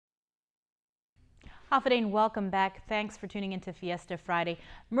Hafidane, welcome back. Thanks for tuning into Fiesta Friday.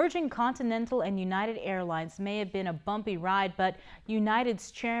 Merging Continental and United Airlines may have been a bumpy ride, but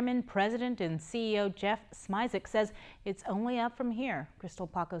United's chairman, president, and CEO Jeff Smisek says it's only up from here. Krystal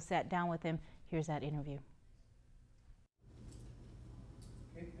Paco sat down with him. Here's that interview.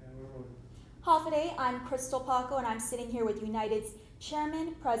 Hafidane, I'm Krystal Paco, and I'm sitting here with United's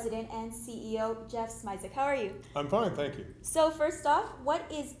Chairman, President, and CEO Jeff Smisek. How are you? I'm fine, thank you. So first off, what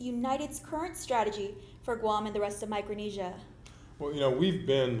is United's current strategy for Guam and the rest of Micronesia? Well, we've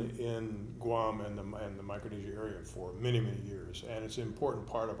been in Guam and the Micronesia area for many, many years, and it's an important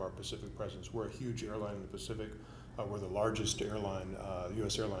part of our Pacific presence. We're a huge airline in the Pacific. We're the largest airline,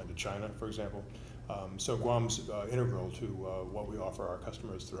 U.S. airline to China, for example. So Guam's integral to what we offer our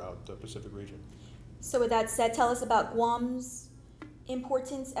customers throughout the Pacific region. So with that said, tell us about Guam's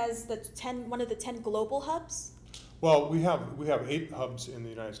importance as one of the 10 global hubs? Well, we have 8 hubs in the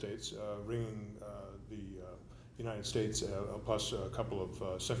United States, ringing the United States, plus a couple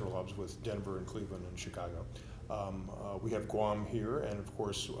of central hubs with Denver and Cleveland and Chicago. We have Guam here, and of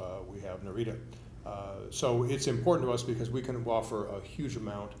course we have Narita. So it's important to us because we can offer a huge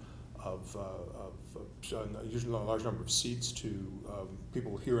amount of usually a large number of seats to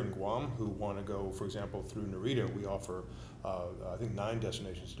people here in Guam who want to go, for example, through Narita. We offer, I think, 9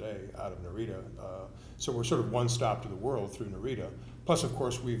 destinations today out of Narita. So we're sort of one stop to the world through Narita. Plus, of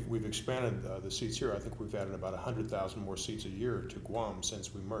course, we've expanded the seats here. I think we've added about 100,000 more seats a year to Guam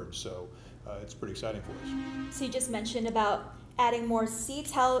since we merged. So it's pretty exciting for us. So you just mentioned about adding more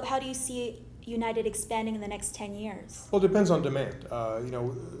seats. How do you see United expanding in the next 10 years? Well, it depends on demand.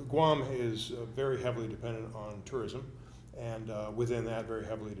 Guam is very heavily dependent on tourism, and within that, very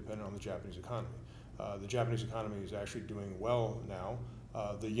heavily dependent on the Japanese economy. The Japanese economy is actually doing well now.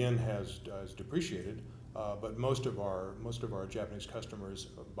 The yen has depreciated, but most of our Japanese customers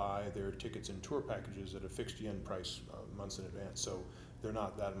buy their tickets in tour packages at a fixed yen price months in advance, so they're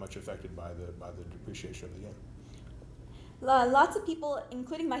not that much affected by the depreciation of the yen. Lots of people,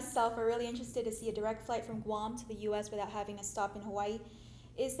 including myself, are really interested to see a direct flight from Guam to the U.S. without having a stop in Hawaii.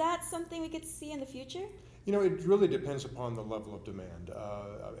 Is that something we could see in the future? It really depends upon the level of demand.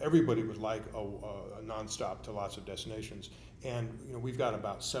 Everybody would like a nonstop to lots of destinations, and we've got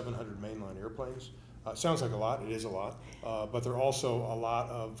about 700 mainline airplanes. Sounds like a lot, it is a lot, but there are also a lot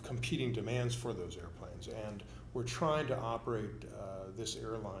of competing demands for those airplanes, and we're trying to operate this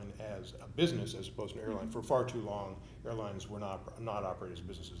airline as a business as opposed to an airline. For far too long, airlines were not operated as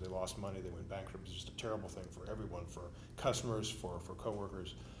businesses. They lost money, they went bankrupt. It's just a terrible thing for everyone, for customers, for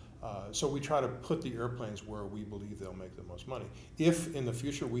coworkers. So we try to put the airplanes where we believe they'll make the most money. If in the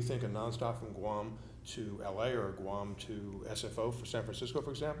future we think a nonstop from Guam to LA or Guam to SFO for San Francisco,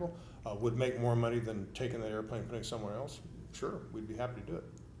 for example, would make more money than taking that airplane and putting it somewhere else, sure, we'd be happy to do it.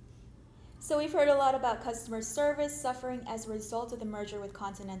 So we've heard a lot about customer service suffering as a result of the merger with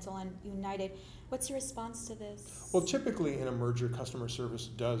Continental and United. What's your response to this? Well, typically in a merger, customer service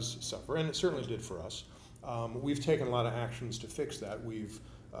does suffer, and it certainly did for us. We've taken a lot of actions to fix that. We've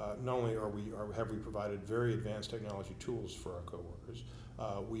not only have we provided very advanced technology tools for our coworkers,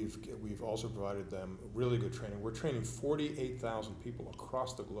 we've also provided them really good training. We're training 48,000 people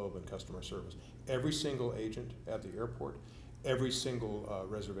across the globe in customer service. Every single agent at the airport, every single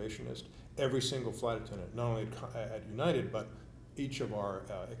reservationist, every single flight attendant, not only at United, but each of our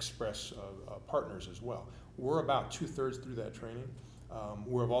express partners as well. We're about 2/3 through that training.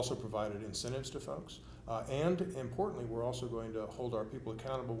 We've also provided incentives to folks, and importantly, we're also going to hold our people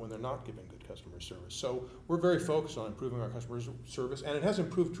accountable when they're not giving good customer service. So we're very focused on improving our customer service, and it has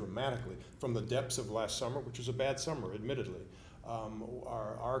improved dramatically from the depths of last summer, which was a bad summer, admittedly.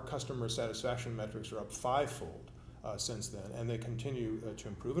 Our customer satisfaction metrics are up 5-fold since then, and they continue to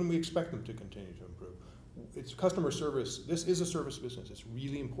improve, and we expect them to continue to improve. It's customer service. This is a service business. It's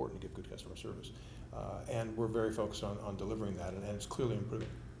really important to give good customer service, and we're very focused on delivering that, and it's clearly improving.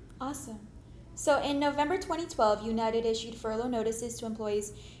 Awesome. So in November 2012, United issued furlough notices to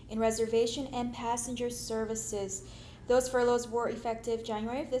employees in reservation and passenger services. Those furloughs were effective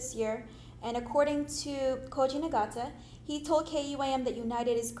January of this year, and according to Koji Nagata, he told KUAM that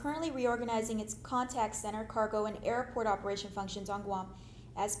United is currently reorganizing its contact center, cargo, and airport operation functions on Guam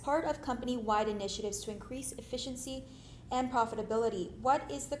as part of company-wide initiatives to increase efficiency and profitability. What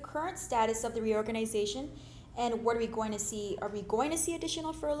is the current status of the reorganization, and what are we going to see? Are we going to see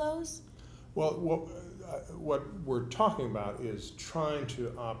additional furloughs? Well, what we're talking about is trying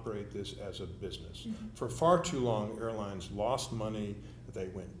to operate this as a business. Mm-hmm. For far too long, airlines lost money, they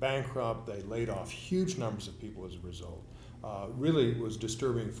went bankrupt, they laid off huge numbers of people as a result. really was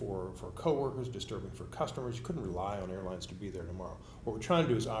disturbing for coworkers, disturbing for customers. You couldn't rely on airlines to be there tomorrow. What we're trying to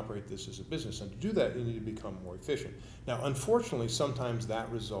do is operate this as a business, and to do that, you need to become more efficient. Now, unfortunately, sometimes that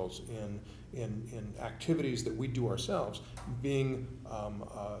results in activities that we do ourselves being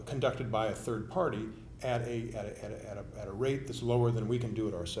conducted by a third party at a rate that's lower than we can do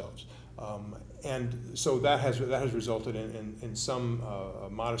it ourselves. And so that has resulted in some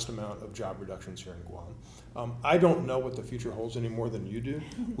modest amount of job reductions here in Guam. I don't know what the future holds any more than you do.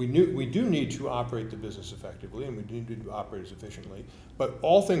 We do need to operate the business effectively, and we need to operate as efficiently. But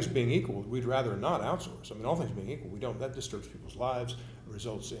all things being equal, we'd rather not outsource. I mean, all things being equal, that disturbs people's lives,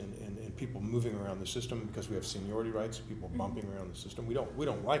 results in people moving around the system because we have seniority rights, people bumping around the system. We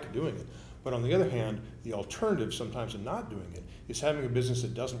don't like doing it. But on the other hand, the alternative sometimes of not doing it is having a business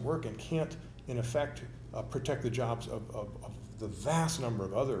that doesn't work and can't, in effect, protect the jobs of the vast number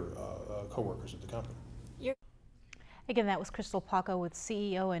of other coworkers at the company. Again, that was Krystal Paco with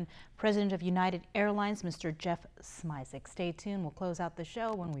CEO and President of United Airlines, Mr. Jeff Smisek. Stay tuned. We'll close out the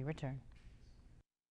show when we return.